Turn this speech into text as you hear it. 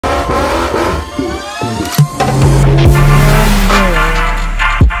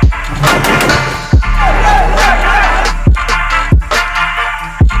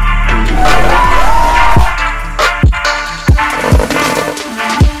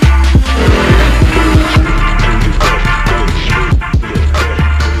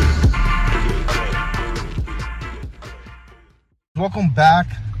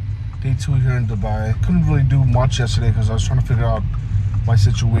2 here in Dubai. Couldn't really do much yesterday because I was trying to figure out my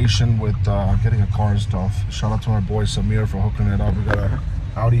situation with getting a car and stuff. Shout out to my boy Samir for hooking it up. We got a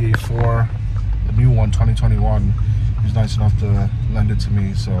Audi A4, the new one, 2021. He was nice enough to lend it to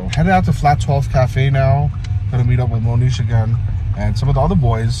me. So headed out to Flat 12 Cafe now. Gonna meet up with Monish again. And some of the other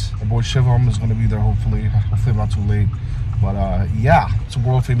boys. My boy Shivam is gonna be there hopefully. Hopefully I'm not too late. But yeah, it's a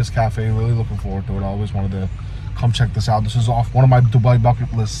world famous cafe. Really looking forward to it. I always wanted to come check this out. This is off one of my Dubai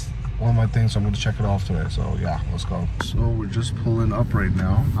bucket lists. One of my things, so I'm going to check it off today. So yeah, let's go. So we're just pulling up right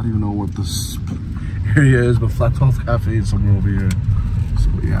now. I don't even know what this area is, but Flat 12 Cafe is somewhere over here. So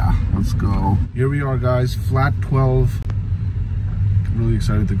yeah, let's go. Here we are, guys. Flat 12. Really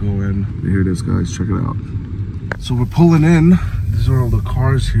excited to go in. Here it is, guys. Check it out. So we're pulling in. These are all the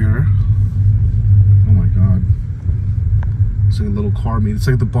cars here. Oh my God. It's like a little car meet. It's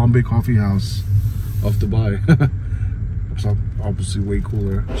like the Bombay Coffee House of Dubai. It's obviously way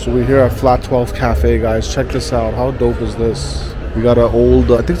cooler. So we're here at Flat 12 Cafe, guys. Check this out. How dope is this? We got an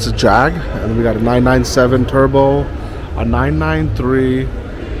old, I think it's a Jag, and then we got a 997 Turbo, a 993.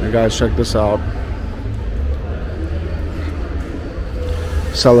 And guys, check this out.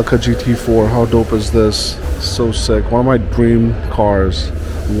 Celica GT4. How dope is this? So sick. One of my dream cars.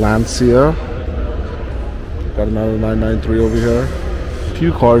 Lancia. Got another 993 over here. A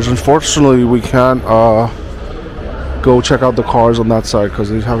few cars. Unfortunately, we can't go check out the cars on that side because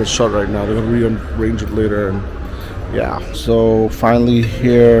they have it shut right now. They're gonna rearrange it later. And yeah, so finally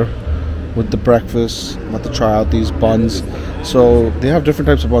here with the breakfast. I'm about to try out these buns. So they have different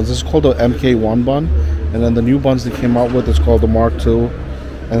types of buns. This is called the MK1 bun, and then the new buns they came out with is called the Mark II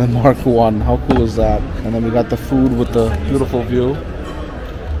and then Mark 1. How cool is that? And then we got the food with the beautiful view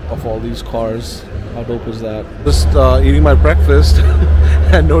of all these cars. How dope is that? Just eating my breakfast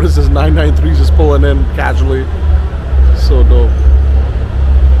and notice this 993 just pulling in casually. So dope.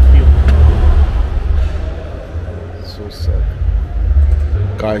 So sick.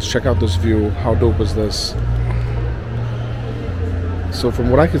 Guys, check out this view. How dope is this? So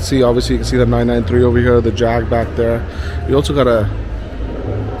from what I can see, obviously you can see the 993 over here, the Jag back there. You also got a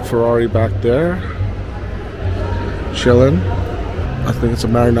Ferrari back there. Chilling. I think it's a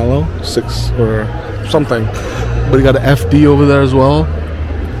Maranello 6 or something, but you got an FD over there as well,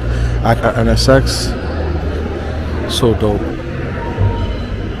 an SX. So dope.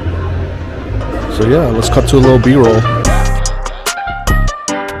 So yeah, let's cut to a little B-roll.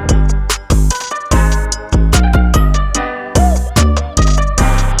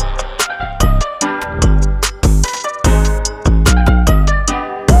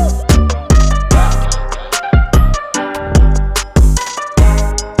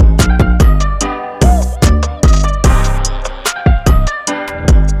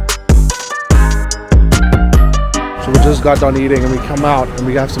 Just got done eating and we come out and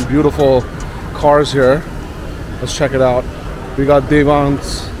we have some beautiful cars here. Let's check it out. We got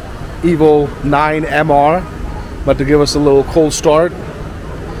Devon's Evo 9 MR about to give us a little cold start.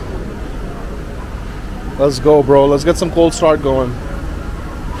 Let's go, bro. Let's get some cold start going.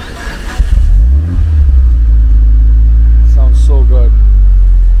 Sounds so good.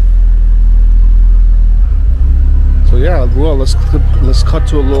 So yeah, well, let's cut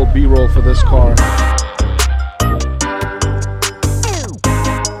to a little B-roll for this car.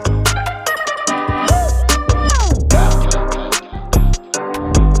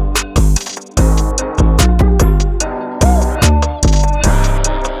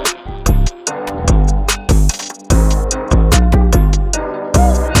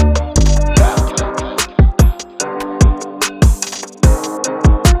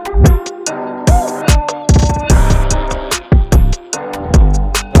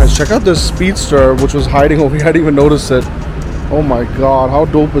 Check out this Speedster, which was hiding over here. I didn't even notice it. Oh my God, how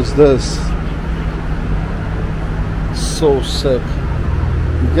dope is this? So sick.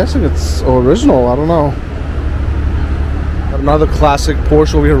 I'm guessing it's original, I don't know. Got another classic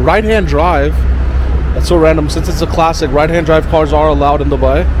Porsche over here. Right-hand drive. That's so random. Since it's a classic, right-hand drive cars are allowed in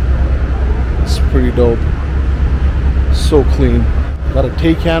Dubai. It's pretty dope. So clean. Got a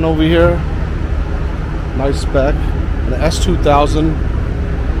Taycan over here. Nice spec. An S2000.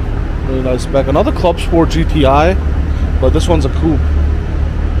 Really nice spec. Another Club Sport GTI, but this one's a coupe.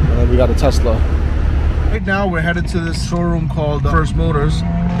 And then we got a Tesla. Right now we're headed to this showroom called First Motors.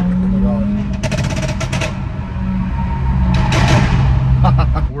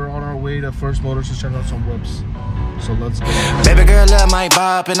 We're on our way to First Motors to check out some whips. So let's go. Baby girl love my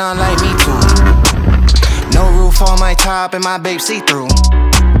bop and I like me too. No roof on my top and my babe see-through.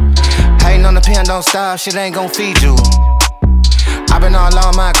 Hating on the pen, don't stop, shit ain't gon' feed you. I've been all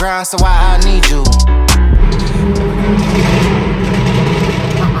on my grind, so why I need you?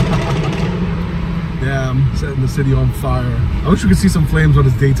 the city on fire. I wish we could see some flames when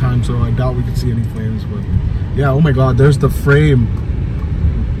it's daytime, so I doubt we could see any flames, but yeah, oh my god, there's the frame.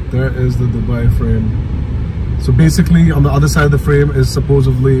 There is the Dubai frame. So basically on the other side of the frame is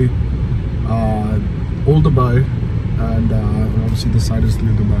supposedly old Dubai, and obviously this side is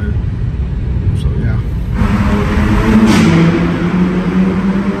new Dubai. So yeah.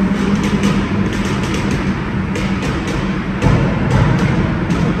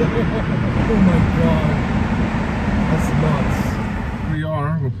 Oh my god, that's nuts.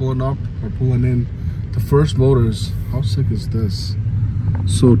 We're pulling up, we're pulling in to First Motors. How sick is this?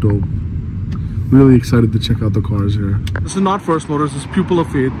 So dope. Really excited to check out the cars here. This is not First Motors, this is Pupil of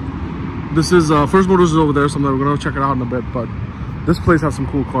Fate. This is First Motors is over there, so we're gonna check it out in a bit, but this place has some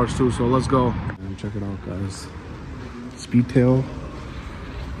cool cars too, so let's go. And check it out, guys. Speedtail.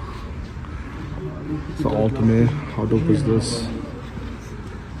 It's the Ultimate. How dope is this?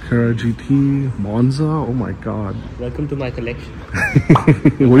 Carrera GT, Monza, oh my god. Welcome to my collection.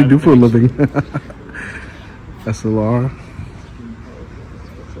 What do you do for a living? SLR.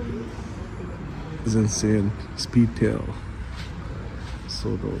 This is insane. Speedtail.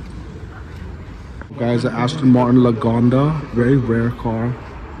 So dope. Guys, an Aston Martin Lagonda, very rare car.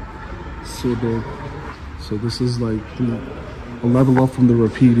 So dope. So this is like a level up from the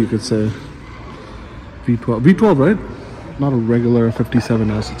Rapide, you could say. V12. V12, right? Not a regular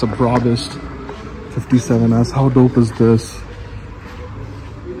 57S, it's a Brabus 57S. How dope is this?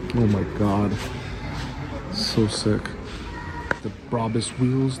 Oh my god, so sick. The Brabus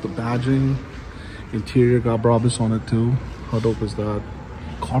wheels, the badging, interior got Brabus on it too. How dope is that?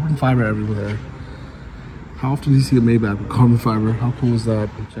 Carbon fiber everywhere. How often do you see a Maybach with carbon fiber? How cool is that?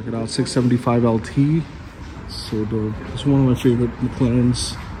 Check it out, 675 LT. So dope. It's one of my favorite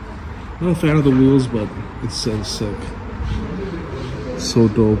McLarens. Not a fan of the wheels, but it's so sick. So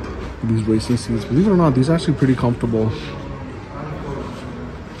dope. These racing seats, believe it or not, these are actually pretty comfortable.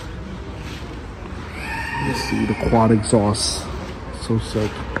 Let's see the quad exhaust. So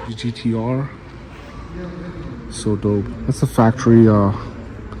sick. GTR. So dope. That's the factory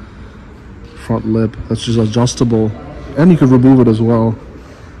front lip. That's just adjustable. And you can remove it as well.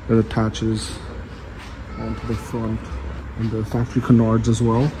 It attaches onto the front. And the factory canards as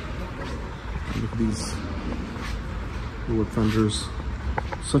well. And look at these wood fenders.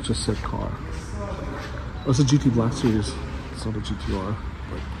 Such a sick car. Oh, it's a GT Black Series. It's not a GTR,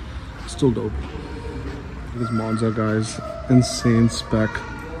 but still dope. This Monza, guys. Insane spec.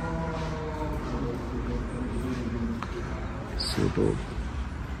 So dope.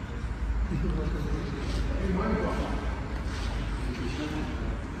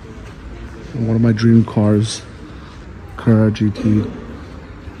 And one of my dream cars, Carrera GT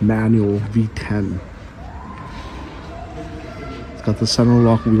manual V10. It's got the center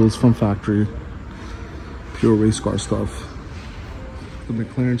lock wheels from factory. Pure race car stuff. The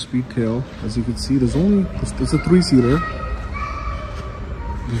McLaren Speedtail, as you can see, there's a 3-seater.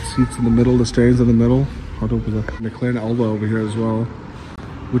 The seats in the middle, the steering's in the middle. How dope is that? McLaren Elba over here as well,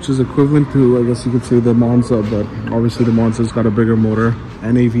 which is equivalent to, I guess you could say, the Monza, but obviously the Monza's got a bigger motor.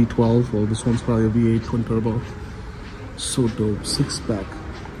 And a V12, well, this one's probably a V8 twin turbo. So dope, 6-spec.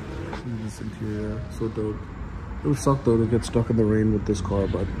 This interior, so dope. It would suck though to get stuck in the rain with this car,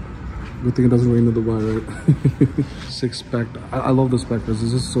 but good thing it doesn't rain in Dubai, right? 6-spec. I love the spec because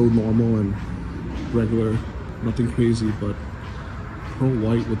this is so normal and regular, nothing crazy, but pearl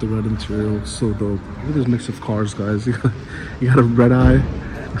white with the red interior looks so dope. Look at this mix of cars, guys. You got a red eye,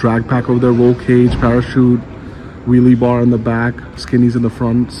 drag pack over there, roll cage, parachute, wheelie bar in the back, skinnies in the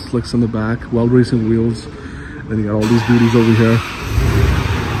front, slicks in the back, well racing wheels. Then you got all these beauties over here.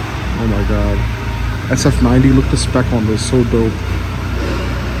 Oh my god. SF90, look at the spec on this, so dope.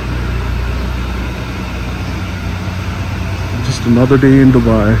 Just another day in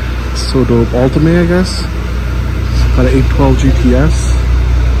Dubai. So dope. Ultimate, I guess. Got an 812 GTS.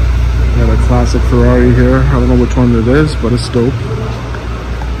 Got a classic Ferrari here. I don't know which one it is, but it's dope.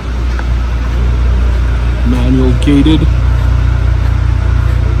 Manual gated.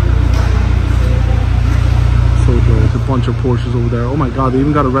 So dope. A bunch of Porsches over there. Oh my god, they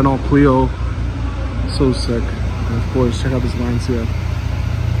even got a Renault Clio. So sick. And of course, check out this Lancia.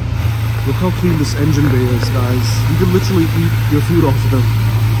 Look how clean this engine bay is, guys. You can literally eat your food off of the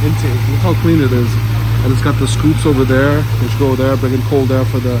intake. Look how clean it is. And it's got the scoops over there, which go there, bringing cold air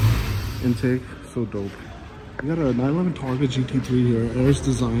for the intake. So dope. We got a 911 Targa GT3 here, Airs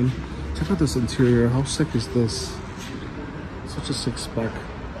design. Check out this interior. How sick is this? Such a sick spec.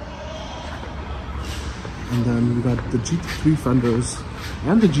 And then we got the GT3 fenders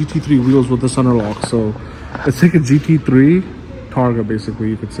and the GT3 wheels with the center lock. So it's like a GT3 Targa, basically,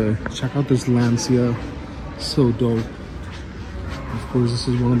 you could say. Check out this Lancia. So dope. Of course, this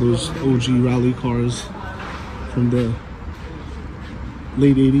is one of those OG rally cars from the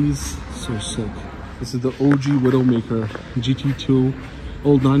late 80s. So sick. This is the OG Widowmaker GT2.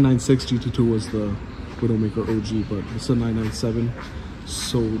 Old 996 GT2 was the Widowmaker OG, but it's a 997.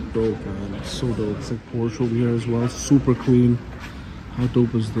 So dope, man. So dope. It's like Porsche over here as well. Super clean. How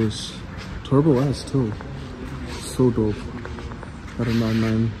dope is this? Turbo S too. So dope. Got a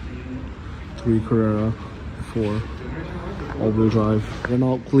 993 Carrera 4 all-wheel drive.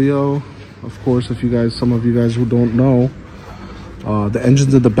 Renault Clio. Of course, if you guys, some of you guys who don't know, the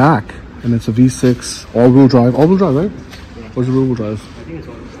engine's at the back, and it's a V6 all-wheel drive. All-wheel drive, right? Or is it rear-wheel drive?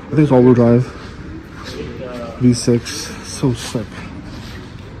 I think it's all-wheel drive. V6. So sick.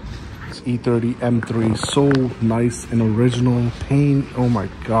 It's E30 M3. So nice and original paint. Oh my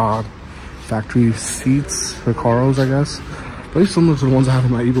god. Factory seats, Recaros, I guess. Very similar to the ones I have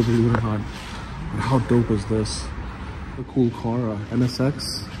in my Evo, believe it or not. How dope is this? A cool car,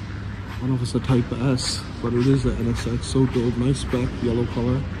 NSX. I don't know if it's a Type S, but it is the NSX. So dope, nice spec, yellow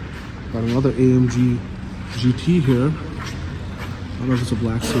color. Got another AMG GT here. I don't know if it's a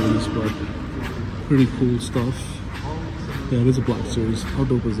black series, but pretty cool stuff. Yeah, it is a black series. How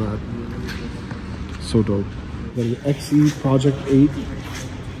dope is that? So dope. Got an XE Project 8.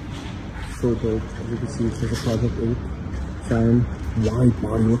 So dope. As you can see, it's like a Project 8. Fine. Wide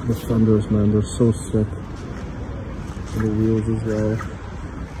body. Look at the fenders, man. They're so sick. And the wheels as well.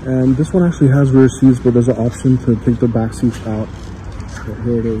 And this one actually has rear seats, but there's an option to take the back seats out. But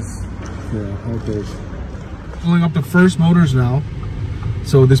here it is. Yeah, how dope. Pulling up the First Motors now.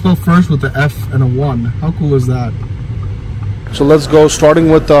 So they spell first with the F and a 1. How cool is that? So let's go, starting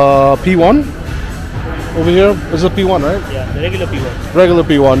with P1 over here. This is a P1, right? Yeah, the regular P1. Regular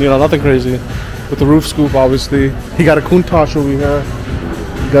P1, you know, nothing crazy. With the roof scoop, obviously. He got a Countach over here.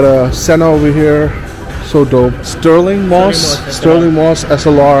 Got a Senna over here. So dope. Sterling Moss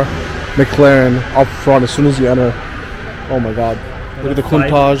SLR McLaren up front as soon as you enter. Oh my god. Look at the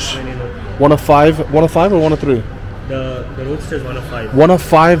Countach. 1 of 5? 1 of 5 or 1 of 3? The Roadster is 1 of 5. 1 of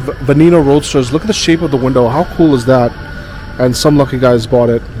 5 Veneno Roadsters. Look at the shape of the window. How cool is that? And some lucky guys bought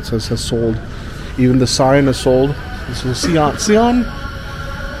it. It says has sold. Even the Siren is sold. This is a Sion.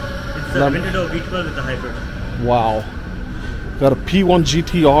 It's the Aventador V12 with the hybrid. Wow. Got a P1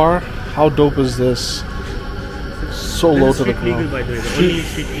 GTR. How dope is this? So low to the ground. Legal, by the way.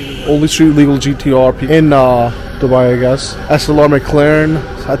 The only street legal GTR in Dubai, I guess. SLR McLaren.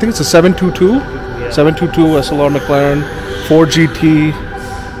 I think it's a 722. Yeah. 722 SLR McLaren. 4 GT.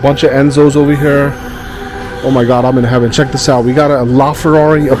 Bunch of Enzos over here. Oh my god, I'm in heaven. Check this out. We got a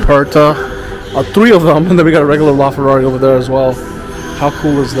LaFerrari Aperta. 3 of them, and then we got a regular LaFerrari over there as well. How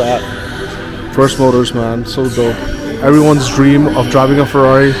cool is that? First Motors, man. So dope. Everyone's dream of driving a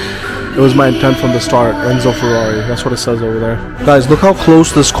Ferrari. It was my intent from the start. Enzo Ferrari. That's what it says over there. Guys, look how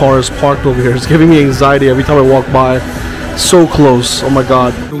close this car is parked over here. It's giving me anxiety every time I walk by. So close. Oh my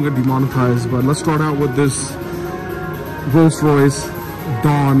god. Don't get demonetized, but let's start out with this Rolls-Royce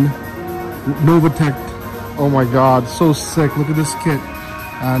Dawn Novatech. Oh my god, so sick. Look at this kit.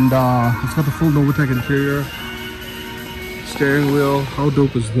 And it's got the full Novatech interior. Steering wheel. How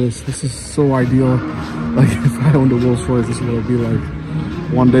dope is this? This is so ideal. Like, if I owned a Rolls Royce, this is what it would be like.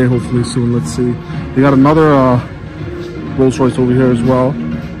 One day, hopefully soon. Let's see. They got another Rolls Royce over here as well.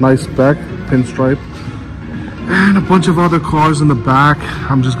 Nice spec, pinstripe. And a bunch of other cars in the back.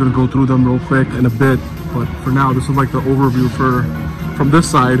 I'm just gonna go through them real quick in a bit. But for now, this is like the overview from this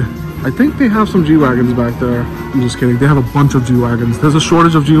side. I think they have some G-Wagons back there. I'm just kidding. They have a bunch of G-Wagons. There's a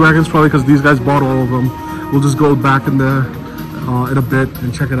shortage of G-Wagons probably because these guys bought all of them. We'll just go back in there in a bit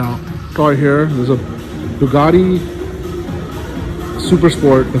and check it out. Car here. There's a Bugatti Super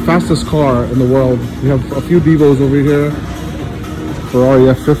Sport, the fastest car in the world. We have a few Devos over here. Ferrari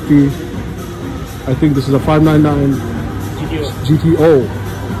F50. I think this is a 599 GTO.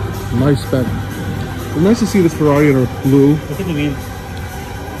 Nice spec. It's nice to see this Ferrari in her blue. Look at the wheels.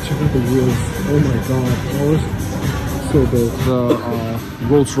 Check out the wheels. Oh my god. Oh, so dope. The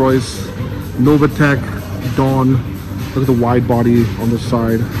Rolls-Royce Novatech Dawn. Look at the wide body on the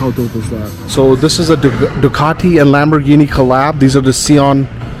side. How dope is that? So this is a Ducati and Lamborghini collab. These are the Sion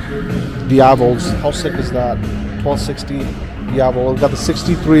Diavos. How sick is that? 1260 Diavol. We've got the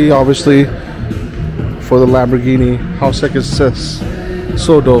 63 obviously for the Lamborghini. How sick is this?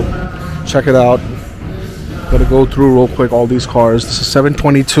 So dope. Check it out. Gonna go through real quick all these cars. This is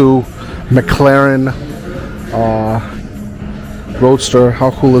 722 McLaren Roadster.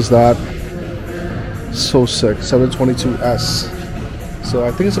 How cool is that? So sick. 722S. So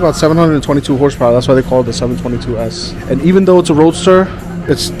I think it's about 722 horsepower. That's why they call it the 722S. And even though it's a Roadster,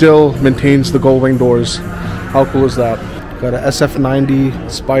 it still maintains the gull wing doors. How cool is that? Got a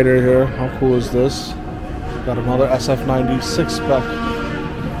SF90 Spider here. How cool is this? Got another SF90 6-spec.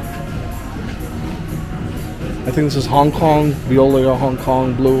 I think this is Hong Kong, Viola Hong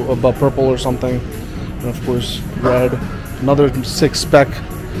Kong, blue, purple or something. And of course, red. Another 6-spec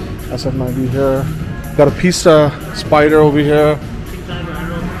SF90 here. Got a Pista Spider over here.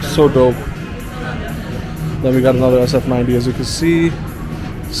 So dope. Then we got another SF90, as you can see.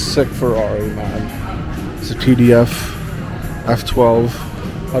 Sick Ferrari, man. It's a TDF F12.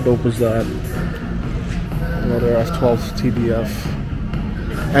 How dope is that? Another F12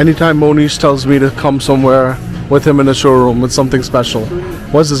 TDF. Anytime Monish tells me to come somewhere with him in the showroom with something special.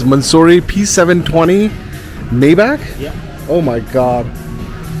 What's this? Mansouri P720 Maybach? Yeah. Oh my god.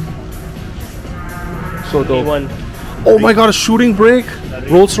 So dope. A1. Oh my god, a shooting brake?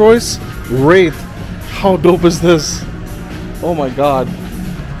 Rolls-Royce? Wraith. How dope is this? Oh my god.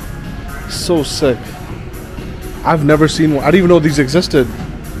 So sick. I've never seen one. I didn't even know these existed.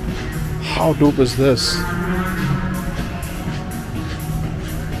 How dope is this?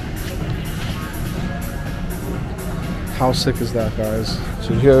 How sick is that, guys?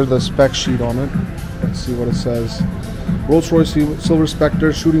 So here's the spec sheet on it. Let's see what it says. Rolls-Royce Silver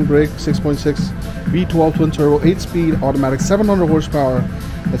Spectre, shooting brake, 6.6 V12 twin turbo, 8-speed automatic, 700 horsepower.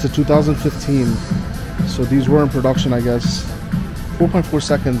 It's a 2015. So these were in production, I guess. 4.4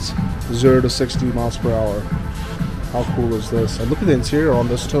 seconds, 0 to 60 miles per hour. How cool is this? And look at the interior on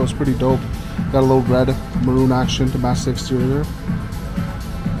this too. It's pretty dope. Got a little red maroon action to match the exterior.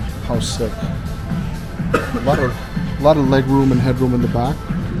 How sick! A lot of leg room and headroom in the back.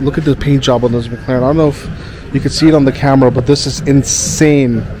 Look at the paint job on this McLaren. I don't know if you can see it on the camera, but this is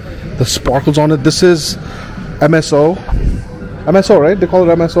insane. The sparkles on it. This is MSO. MSO, right? They call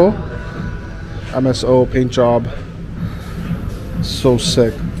it MSO. MSO paint job. So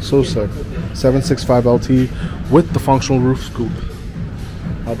sick. So sick. 765 LT with the functional roof scoop.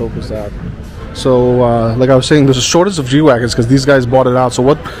 How dope is that? So like I was saying, there's a shortage of G-Wagons because these guys bought it out. So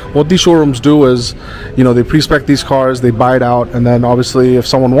what these showrooms do is, you know, they pre-spec these cars, they buy it out, and then obviously if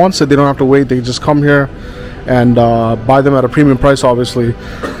someone wants it, they don't have to wait. They just come here and buy them at a premium price. Obviously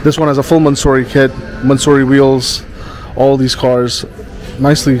this one has a full Mansouri kit, Mansouri wheels, all these cars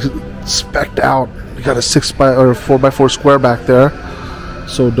nicely spec'd out. You got a 4x4 square back there.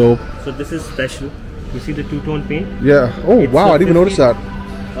 So dope. So this is special. You see the two-tone paint? Yeah. Oh wow, I didn't even notice that.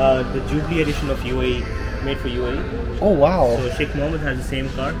 The Jubilee edition of UAE, made for UAE. Oh wow. So Sheikh Mohammed has the same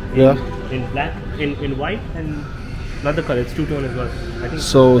car. In black, in white, and another color. It's two-tone as well. I think.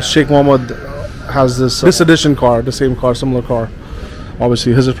 So Sheikh Mohammed has this edition car, the same car, similar car.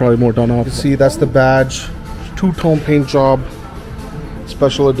 Obviously his is probably more done up. You see, that's the badge, two-tone paint job,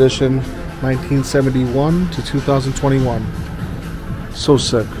 special edition, 1971 to 2021. So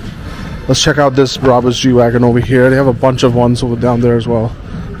sick. Let's check out this Brabus G-Wagon over here. They have a bunch of ones over down there as well.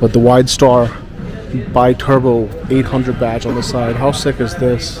 But the Wide Star bi-turbo 800 badge on the side. How sick is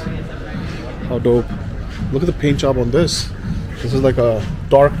this? How dope. Look at the paint job on this. This is like a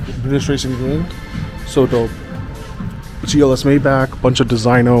dark British racing green. So dope. GLS Maybach, bunch of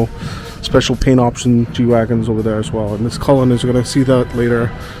Designo special paint option G-Wagons over there as well. And this Cullen is, you're going to see that later.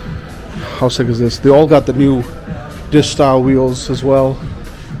 How sick is this? They all got the new dish style wheels as well.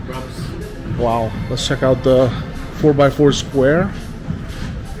 Wow. Let's check out the 4x4 square.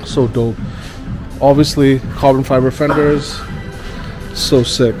 So dope. Obviously carbon fiber fenders. So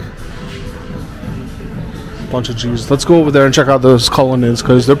sick. Bunch of G's. Let's go over there and check out those Cullinans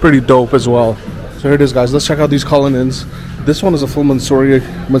because they're pretty dope as well. So here it is, guys. Let's check out these Cullinans. This one is a full Mansouri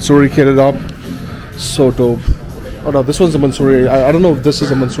kitted up. So dope. Oh no, this one's a Mansouri. I don't know if this is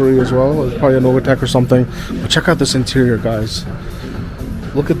a Mansouri as well. It's probably a Novatec or something. But check out this interior, guys.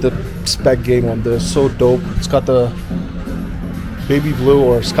 Look at the spec game on this. So dope. It's got the baby blue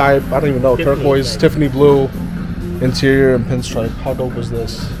or sky, I don't even know, turquoise, Tiffany blue interior and pinstripe. How dope is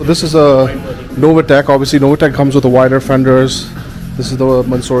this? So this is a Novatec. Obviously Novatec comes with the wider fenders. This is the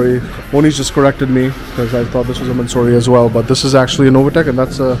Mansouri. Moni's just corrected me because I thought this was a Mansouri as well, but this is actually a Novatec and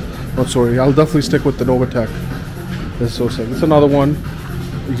that's a Mansouri. I'll definitely stick with the Novatec. This is so sick. It's another one.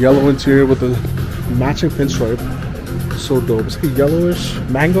 Yellow interior with the matching pinstripe. So dope. It's like a yellowish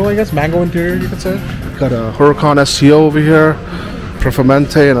mango, I guess. Mango interior, you could say. Got a Huracan STO over here.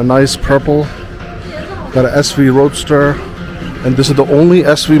 Performante and a nice purple. Got a SV Roadster. And this is the only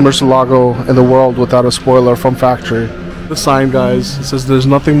SV Murcielago in the world without a spoiler from factory. The sign, guys, it says there's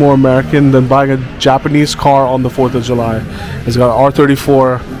nothing more American than buying a Japanese car on the 4th of July. It's got an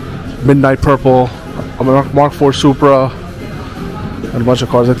R34, midnight purple, a Mark IV Supra, and a bunch of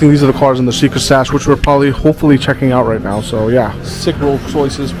cars. I think these are the cars in the secret stash, which we're probably hopefully checking out right now. So yeah, sick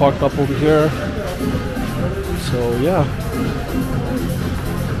Rolls-Royces parked up over here. So yeah,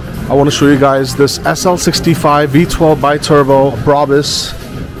 I want to show you guys this SL65 V12 bi-turbo Brabus.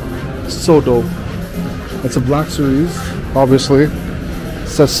 So dope. It's a black series, obviously. It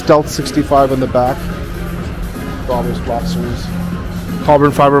says Stealth 65 in the back. Brabus black series.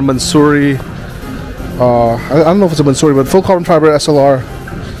 Carbon fiber Mansouri. I don't know if it's a Mansouri, but full carbon fiber SLR.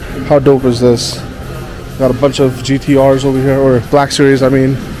 How dope is this? Got a bunch of GTRs over here, or Black Series, I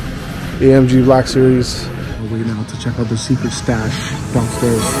mean. AMG Black Series. We're waiting now to check out the secret stash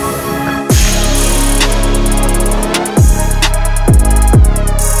downstairs.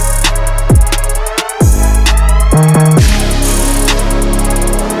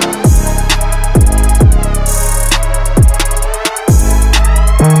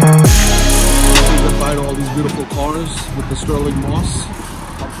 Beautiful cars with the Sterling Moss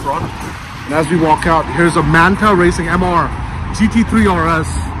up front. And as we walk out, here's a Manta Racing MR GT3 RS.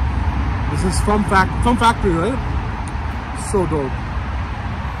 This is from factory, right? So dope.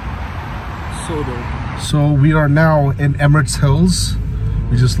 So dope. So we are now in Emirates Hills.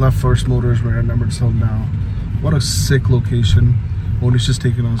 We just left First Motors. We're in Emirates Hill now. What a sick location. Moni's just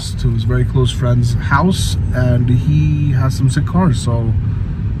taking us to his very close friend's house, and he has some sick cars. So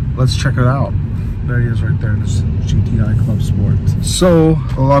let's check it out. There he is right there in his GTI Club Sport. So,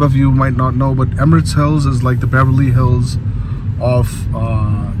 a lot of you might not know, but Emirates Hills is like the Beverly Hills of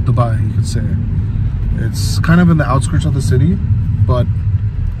Dubai, you could say. It's kind of in the outskirts of the city, but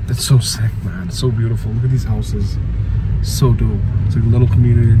it's so sick, man. It's so beautiful. Look at these houses. So dope. It's like a little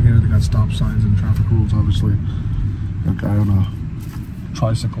community in here. They got stop signs and traffic rules, obviously. A guy on a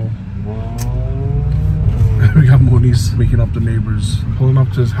tricycle. We got Moni's waking up the neighbors. Pulling up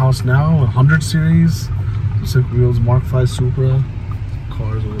to his house now, 100 series, sick wheels, Mark V Supra,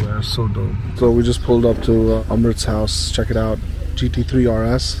 cars over there, so dope. So we just pulled up to Amrit's house. Check it out, GT3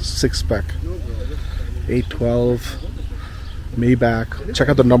 RS, 6 spec, 812 Maybach. Check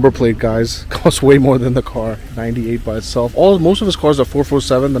out the number plate, guys. Costs way more than the car. 98 by itself. Most of his cars are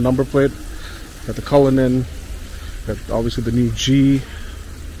 447. The number plate. Got the Cullinan. Got obviously the new G.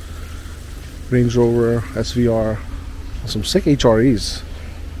 Range Rover, SVR, some sick HREs.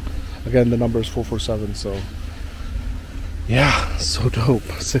 Again, the number is 447, so yeah, so dope.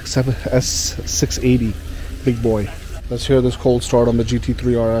 6.7 S680, big boy. Let's hear this cold start on the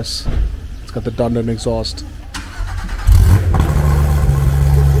GT3 RS. It's got the Dundon exhaust.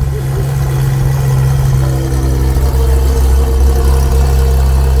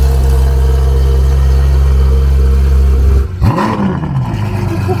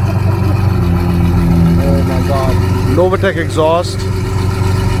 Novatec exhaust,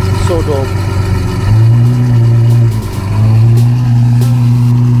 so dope.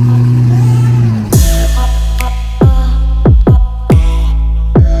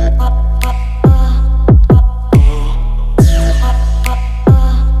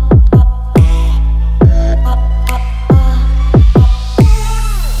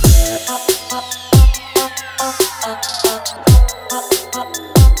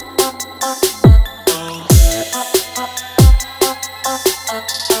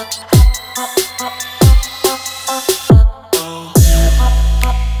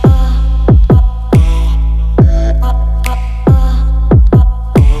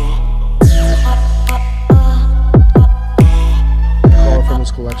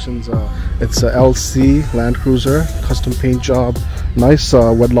 It's a LC Land Cruiser, custom paint job, nice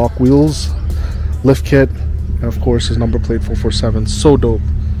wedlock wheels, lift kit, and of course his number plate 447. So dope,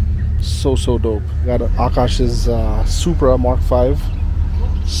 so dope. Got Akash's Supra Mark V,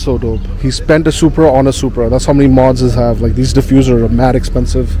 so dope. He spent a Supra on a Supra. That's how many mods his have. Like, these diffusers are mad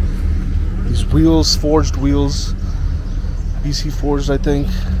expensive. These wheels, forged wheels, BC forged, I think.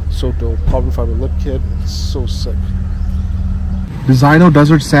 So dope. Carbon fiber lip kit, so sick. Designo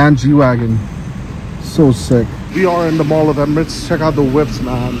Desert Sand G-Wagon, so sick. We are in the Mall of Emirates. Check out the whips,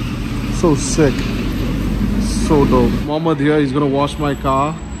 man. So sick, so dope. Mohammed here, he's gonna wash my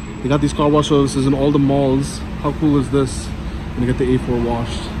car. They got these car wash services in all the malls. How cool is this? Gonna get the A4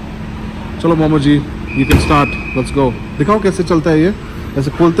 washed. Chalo Mohammed ji, you can start. Let's go. दिखाओ कैसे चलता है ये?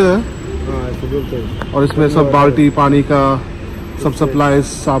 ऐसे खोलते हैं? हाँ, ऐसे खोलते हैं. और इसमें सब बाल्टी पानी का, सब supplies,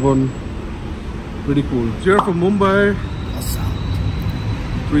 साबुन. Pretty cool. Here from Mumbai.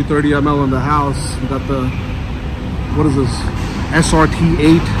 330 ml in the house. We got the, what is this?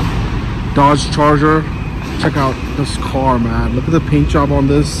 SRT8 Dodge Charger. Check out this car, man. Look at the paint job on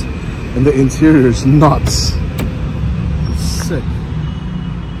this, and the interior is nuts. It's sick.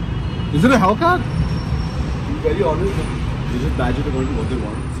 Is it a Hellcat? To be very honest, they just badge it according to what they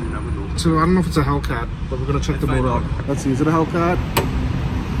want, so you never know. So I don't know if it's a Hellcat, but we're gonna check the motor out. Let's see. Is it a Hellcat?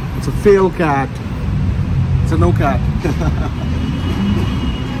 It's a Failcat. It's It's a no cap.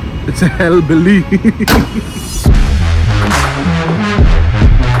 It's a hellbilly.